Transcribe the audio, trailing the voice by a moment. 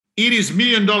It is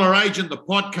Million Dollar Agent, the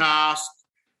podcast,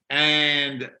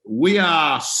 and we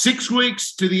are 6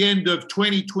 weeks to the end of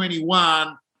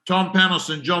 2021. Tom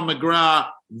Panos and John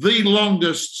McGrath, the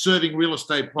longest serving real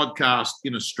estate podcast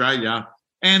in Australia.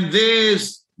 And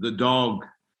there's the dog.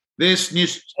 There's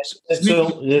Snish.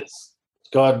 Yes.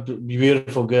 God,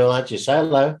 beautiful girl, aren't you? Say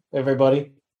hello,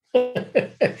 everybody.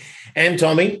 And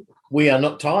Tommy, we are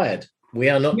not tired. We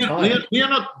are not tired. We are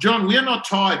not, John, we are not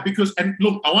tired because, and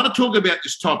look, I want to talk about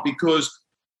this topic because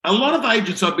a lot of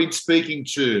agents I've been speaking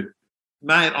to,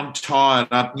 mate, I'm tired.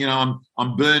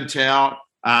 I'm burnt out.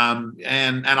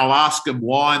 And I'll ask them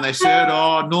why, and they said,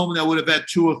 normally I would have had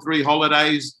 2 or 3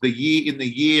 holidays in the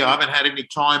year. I haven't had any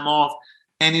time off.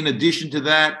 And in addition to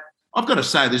that, I've got to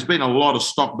say there's been a lot of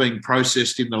stock being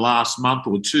processed in the last month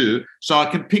or two. So I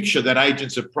can picture that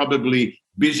agents are probably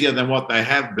busier than what they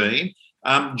have been.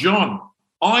 John,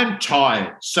 I'm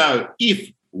tired. So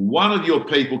if one of your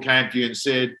people came to you and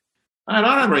said, "Mate,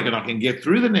 I don't reckon I can get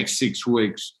through the next 6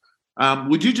 weeks,"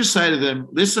 would you just say to them,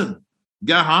 "Listen,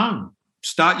 go home,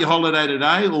 start your holiday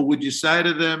today," or would you say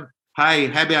to them, "Hey,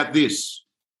 how about this?"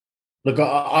 Look,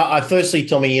 I firstly,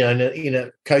 Tommy, in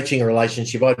a coaching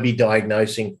relationship, I'd be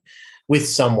diagnosing with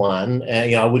someone.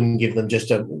 I wouldn't give them just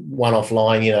a one-off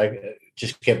line,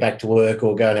 just get back to work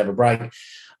or go and have a break.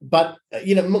 But,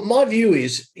 my view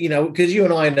is, because you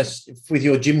and I, with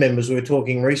your gym members, we were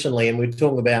talking recently and we were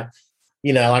talking about,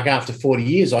 like after 40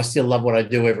 years, I still love what I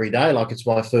do every day, like it's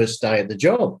my first day at the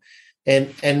job.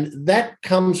 And that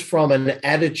comes from an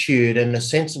attitude and a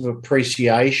sense of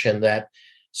appreciation that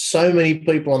so many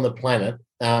people on the planet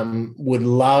would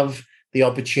love the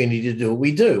opportunity to do what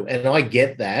we do. And I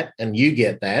get that, and you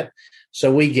get that. So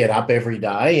we get up every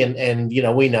day and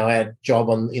we know our job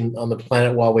on the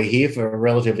planet while we're here for a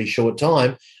relatively short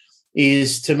time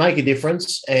is to make a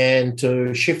difference and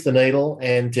to shift the needle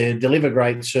and to deliver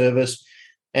great service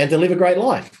and to live a great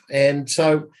life. And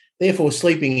so therefore,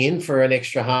 sleeping in for an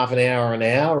extra half an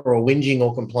hour, or whinging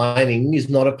or complaining is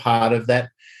not a part of that.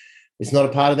 It's not a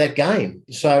part of that game.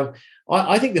 So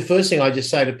I think the first thing I just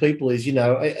say to people is,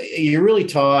 are you really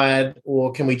tired,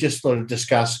 or can we just sort of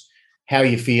discuss how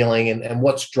you're feeling and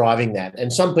what's driving that?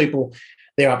 And some people,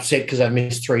 they're upset because they've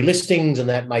missed 3 listings, and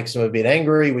that makes them a bit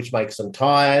angry, which makes them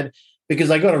tired, because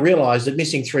they've got to realise that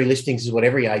missing 3 listings is what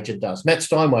every agent does. Matt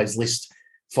Steinway's missed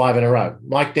 5 in a row.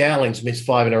 Mike Dowling's missed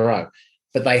 5 in a row.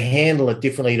 But they handle it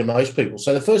differently to most people.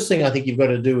 So the first thing I think you've got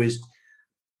to do is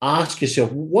ask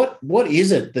yourself, what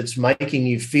is it that's making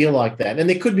you feel like that? And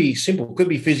it could be simple, it could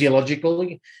be physiological.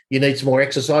 You need some more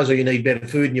exercise, or you need better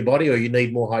food in your body, or you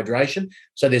need more hydration.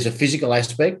 So there's a physical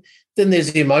aspect. Then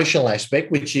there's the emotional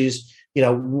aspect, which is,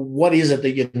 what is it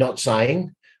that you're not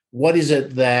saying? What is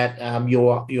it that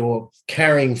you're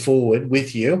carrying forward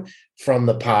with you from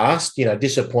the past,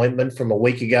 disappointment from a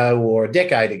week ago or a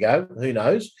decade ago, who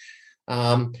knows?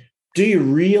 Do you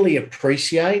really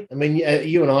appreciate? I mean,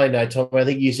 you and I know, Tom, I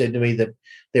think you said to me that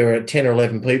there are 10 or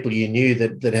 11 people you knew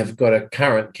that have got a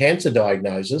current cancer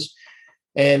diagnosis.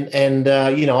 And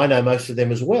I know most of them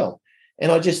as well.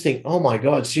 And I just think, oh, my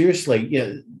God,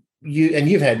 seriously,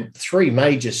 you've had 3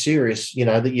 major serious,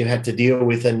 that you've had to deal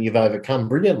with and you've overcome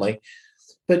brilliantly.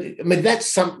 But, I mean,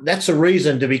 that's a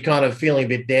reason to be kind of feeling a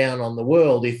bit down on the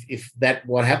world if that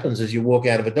what happens as you walk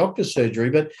out of a doctor's surgery.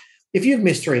 But if you've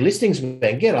missed 3 listings,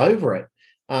 man, get over it.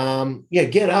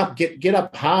 Get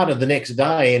up harder the next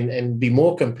day and be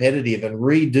more competitive and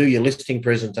redo your listing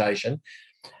presentation.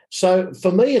 So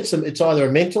for me, it's either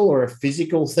a mental or a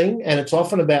physical thing, and it's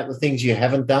often about the things you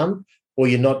haven't done or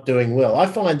you're not doing well. I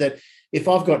find that if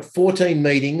I've got 14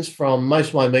 meetings, from most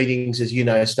of my meetings, as you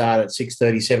know, start at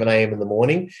 6:30, 7 a.m. in the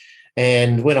morning.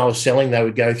 And when I was selling, they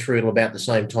would go through at about the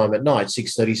same time at night,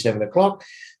 6:30, 7 o'clock.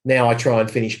 Now I try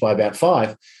and finish by about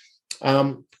 5.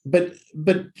 But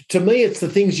to me, it's the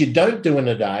things you don't do in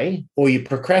a day, or you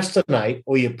procrastinate,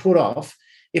 or you put off.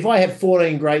 If I have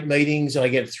 14 great meetings and I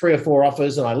get 3 or 4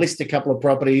 offers and I list a couple of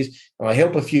properties and I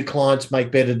help a few clients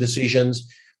make better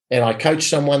decisions and I coach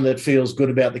someone that feels good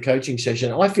about the coaching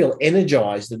session, I feel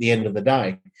energized at the end of the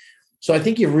day. So I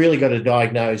think you've really got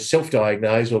to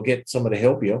self-diagnose, or get someone to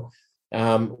help you.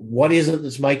 What is it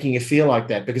that's making you feel like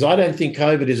that? Because I don't think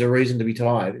COVID is a reason to be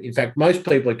tired. In fact, most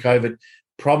people at COVID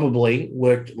probably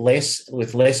worked less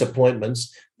with less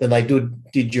appointments than they did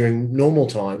during normal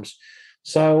times.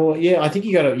 So I think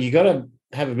you got to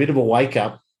have a bit of a wake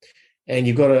up, and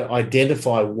you've got to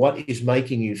identify what is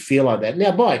making you feel like that.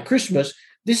 Now, by Christmas,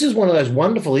 this is one of those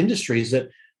wonderful industries that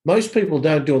most people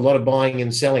don't do a lot of buying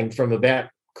and selling from about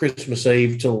Christmas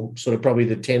Eve till sort of probably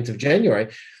the 10th of January.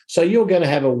 So you're going to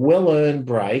have a well-earned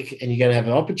break, and you're going to have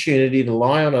an opportunity to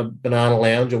lie on a banana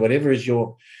lounge or whatever is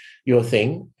your your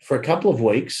thing for a couple of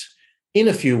weeks in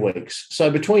a few weeks.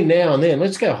 So between now and then,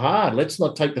 let's go hard. Let's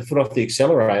not take the foot off the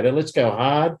accelerator. Let's go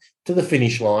hard to the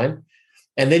finish line.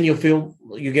 And then you'll feel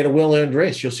you get a well-earned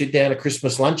rest. You'll sit down at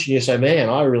Christmas lunch and you say, man,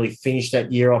 I really finished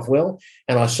that year off well.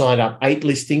 And I signed up 8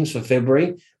 listings for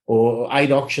February or 8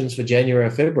 auctions for January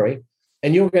or February.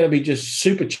 And you're going to be just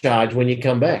supercharged when you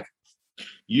come back.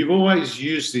 You've always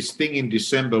used this thing in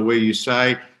December where you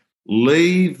say,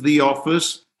 leave the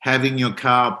office having your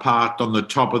car parked on the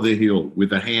top of the hill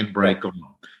with a handbrake on.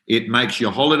 It makes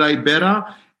your holiday better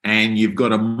and you've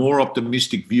got a more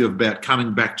optimistic view about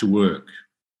coming back to work.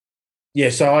 Yeah,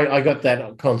 so I got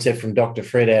that concept from Dr.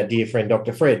 Fred, our dear friend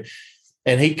Dr. Fred,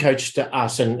 and he coached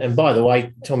us. And by the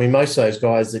way, Tommy, most of those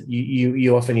guys that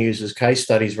you often use as case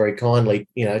studies very kindly,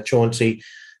 Chauncey,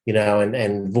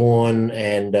 and Vaughan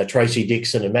and Tracy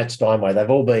Dixon and Matt Steinway, they've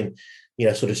all been,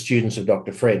 sort of students of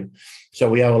Dr. Fred. So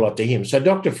we owe a lot to him. So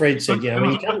Dr. Fred said,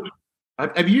 when you come...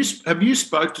 Have you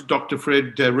spoke to Dr.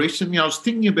 Fred recently? I was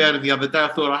thinking about it the other day. I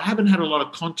thought I haven't had a lot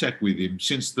of contact with him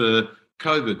since the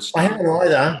COVID stuff. I haven't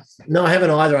either. No, I haven't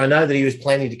either. I know that he was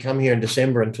planning to come here in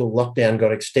December until lockdown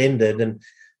got extended,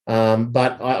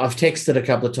 but I've texted a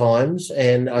couple of times,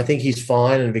 and I think he's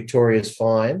fine, and Victoria's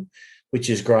fine, which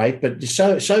is great. But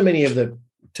so many of the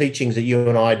teachings that you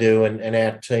and I do and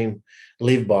our team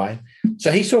live by.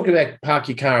 So he's talking about park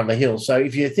your car on the hill. So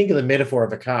if you think of the metaphor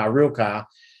of a car, a real car,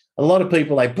 a lot of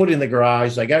people, they put it in the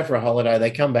garage, they go for a holiday, they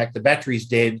come back, the battery's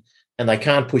dead, and they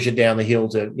can't push it down the hill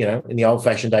to, in the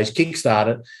old-fashioned days,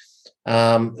 kickstart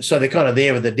it. So they're kind of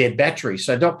there with a dead battery.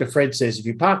 So Dr. Fred says if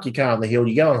you park your car on the hill,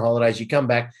 you go on holidays, you come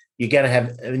back, you're going to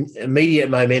have immediate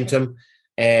momentum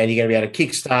and you're going to be able to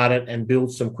kickstart it and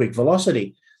build some quick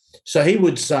velocity. So he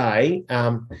would say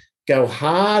go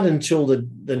hard until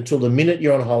the minute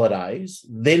you're on holidays,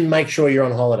 then make sure you're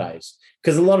on holidays.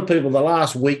 Because a lot of people, the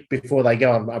last week before they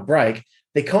go on a break,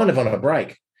 they're kind of on a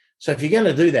break. So if you're going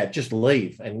to do that, just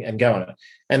leave and go on it.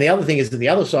 And the other thing is that the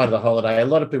other side of the holiday, a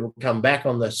lot of people come back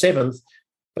on the 7th,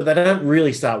 but they don't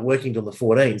really start working till the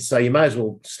 14th. So you may as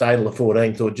well stay till the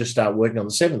 14th or just start working on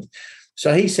the 7th.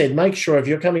 So he said, make sure if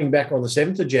you're coming back on the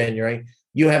 7th of January,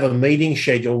 you have a meeting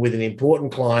scheduled with an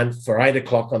important client for 8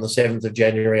 o'clock on the 7th of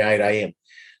January, 8 a.m.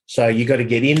 So you've got to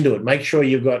get into it. Make sure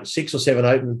you've got 6 or 7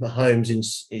 open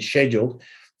homes scheduled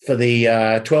for the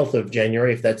 12th of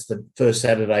January, if that's the first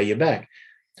Saturday you're back.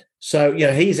 So,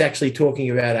 he's actually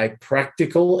talking about a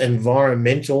practical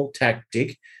environmental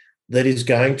tactic that is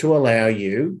going to allow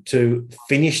you to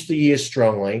finish the year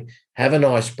strongly, have a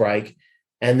nice break,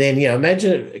 and then,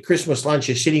 imagine at Christmas lunch,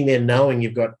 you're sitting there knowing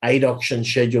you've got 8 auctions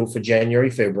scheduled for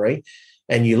January, February,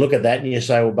 and you look at that and you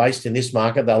say, well, based in this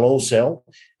market, they'll all sell,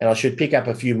 and I should pick up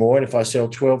a few more, and if I sell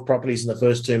 12 properties in the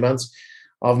first 2 months,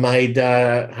 I've made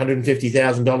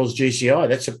 $150,000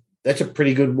 GCI. That's a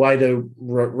pretty good way to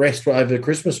rest over the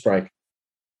Christmas break.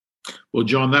 Well,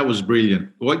 John, that was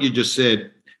brilliant. What you just said,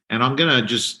 and I'm going to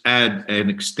just add and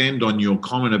extend on your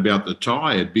comment about the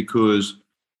tired, because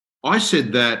I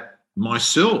said that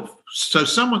myself. So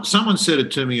someone said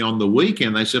it to me on the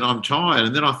weekend. They said, I'm tired.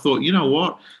 And then I thought, you know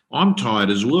what? I'm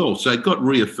tired as well. So it got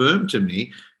reaffirmed to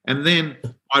me. And then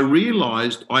I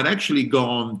realised I'd actually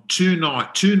gone 2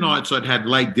 nights I'd had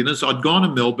late dinners. I'd gone to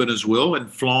Melbourne as well and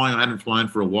flying. I hadn't flown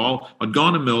for a while. I'd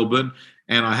gone to Melbourne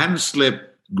and I hadn't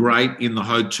slept great in the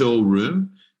hotel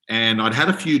room, and I'd had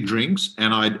a few drinks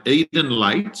and I'd eaten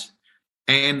late.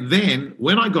 And then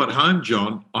when I got home,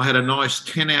 John, I had a nice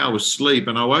 10 hours sleep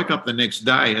and I woke up the next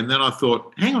day and then I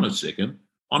thought, hang on a second,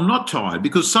 I'm not tired,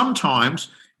 because sometimes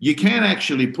you can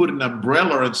actually put an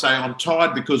umbrella and say, I'm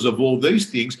tired because of all these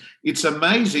things. It's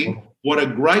amazing what a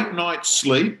great night's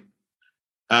sleep,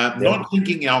 not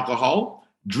drinking alcohol,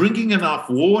 drinking enough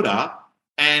water,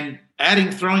 and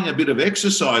throwing a bit of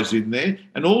exercise in there,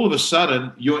 and all of a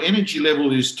sudden your energy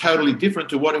level is totally different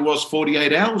to what it was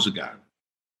 48 hours ago.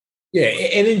 Yeah,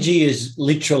 energy is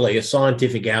literally a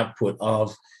scientific output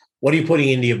of what are you putting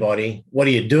into your body, what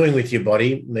are you doing with your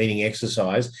body, meaning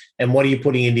exercise, and what are you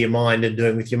putting into your mind and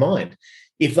doing with your mind.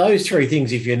 If those 3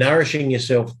 things, if you're nourishing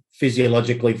yourself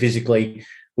physiologically, physically,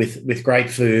 with great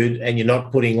food, and you're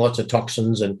not putting lots of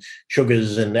toxins and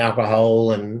sugars and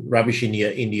alcohol and rubbish into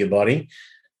your body,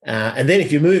 and then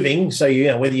if you're moving, so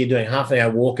whether you're doing half an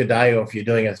hour walk a day or if you're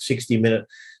doing a 60-minute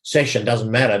session,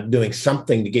 doesn't matter, doing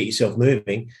something to get yourself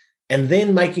moving. And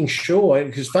then making sure,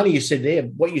 because funny you said there,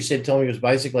 what you said, Tommy, was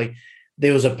basically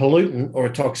there was a pollutant or a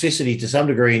toxicity to some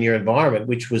degree in your environment,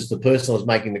 which was the person that was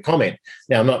making the comment.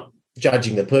 Now, I'm not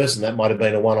judging the person. That might have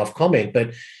been a one-off comment.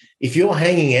 But if you're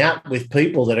hanging out with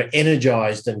people that are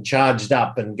energized and charged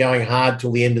up and going hard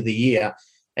till the end of the year,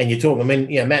 and you talk. I mean,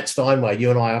 Matt Steinway, you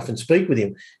and I often speak with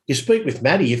him. You speak with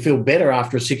Matty, you feel better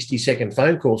after a 60-second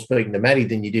phone call speaking to Matty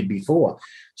than you did before.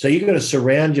 So you've got to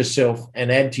surround yourself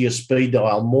and add to your speed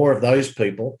dial more of those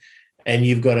people, and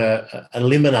you've got to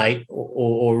eliminate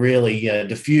or really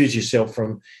diffuse yourself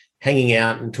from hanging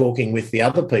out and talking with the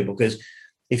other people. Because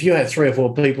if you have 3 or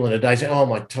 4 people in a day saying,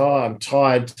 "Oh, I'm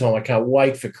tired, Tom, I can't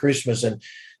wait for Christmas, and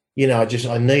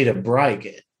I need a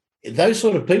break," those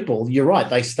sort of people, you're right,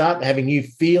 they start having you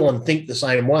feel and think the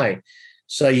same way.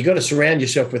 So you've got to surround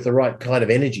yourself with the right kind of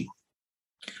energy.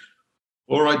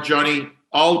 All right, Johnny,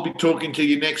 I'll be talking to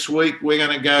you next week. We're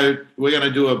going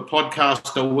to do a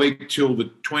podcast a week till the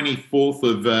 24th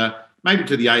of maybe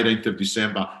to the 18th of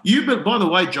December. But by the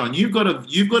way, John, you've got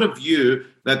a view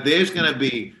that there's going to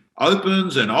be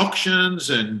opens and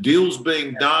auctions and deals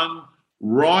being done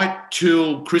right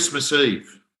till Christmas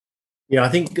Eve. Yeah, I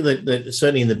think that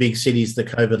certainly in the big cities, the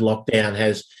COVID lockdown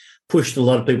has pushed a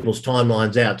lot of people's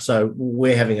timelines out. So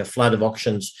we're having a flood of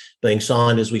auctions being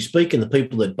signed as we speak, and the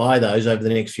people that buy those over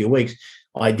the next few weeks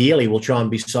ideally will try and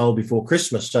be sold before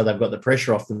Christmas, so they've got the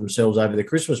pressure off themselves over the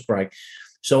Christmas break.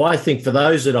 So I think for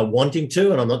those that are wanting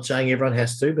to, and I'm not saying everyone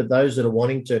has to, but those that are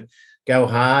wanting to go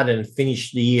hard and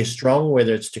finish the year strong,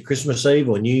 whether it's to Christmas Eve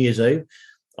or New Year's Eve,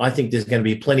 I think there's going to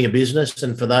be plenty of business.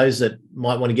 And for those that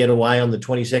might want to get away on the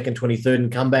 22nd, 23rd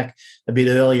and come back a bit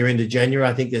earlier into January,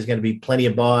 I think there's going to be plenty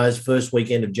of buyers first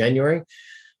weekend of January.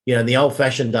 The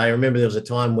old-fashioned day, I remember there was a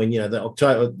time when,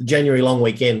 the January long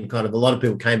weekend, kind of a lot of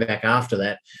people came back after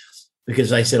that because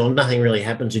they said, nothing really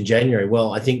happens in January.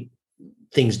 Well, I think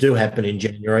things do happen in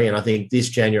January, and I think this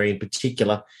January in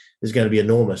particular is going to be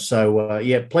enormous. So,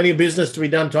 plenty of business to be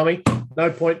done, Tommy.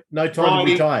 No time to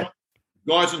be tired.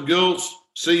 Guys and girls,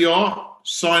 see you all.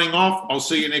 Signing off. I'll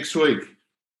see you next week.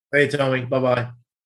 Hey, Tommy. Bye-bye.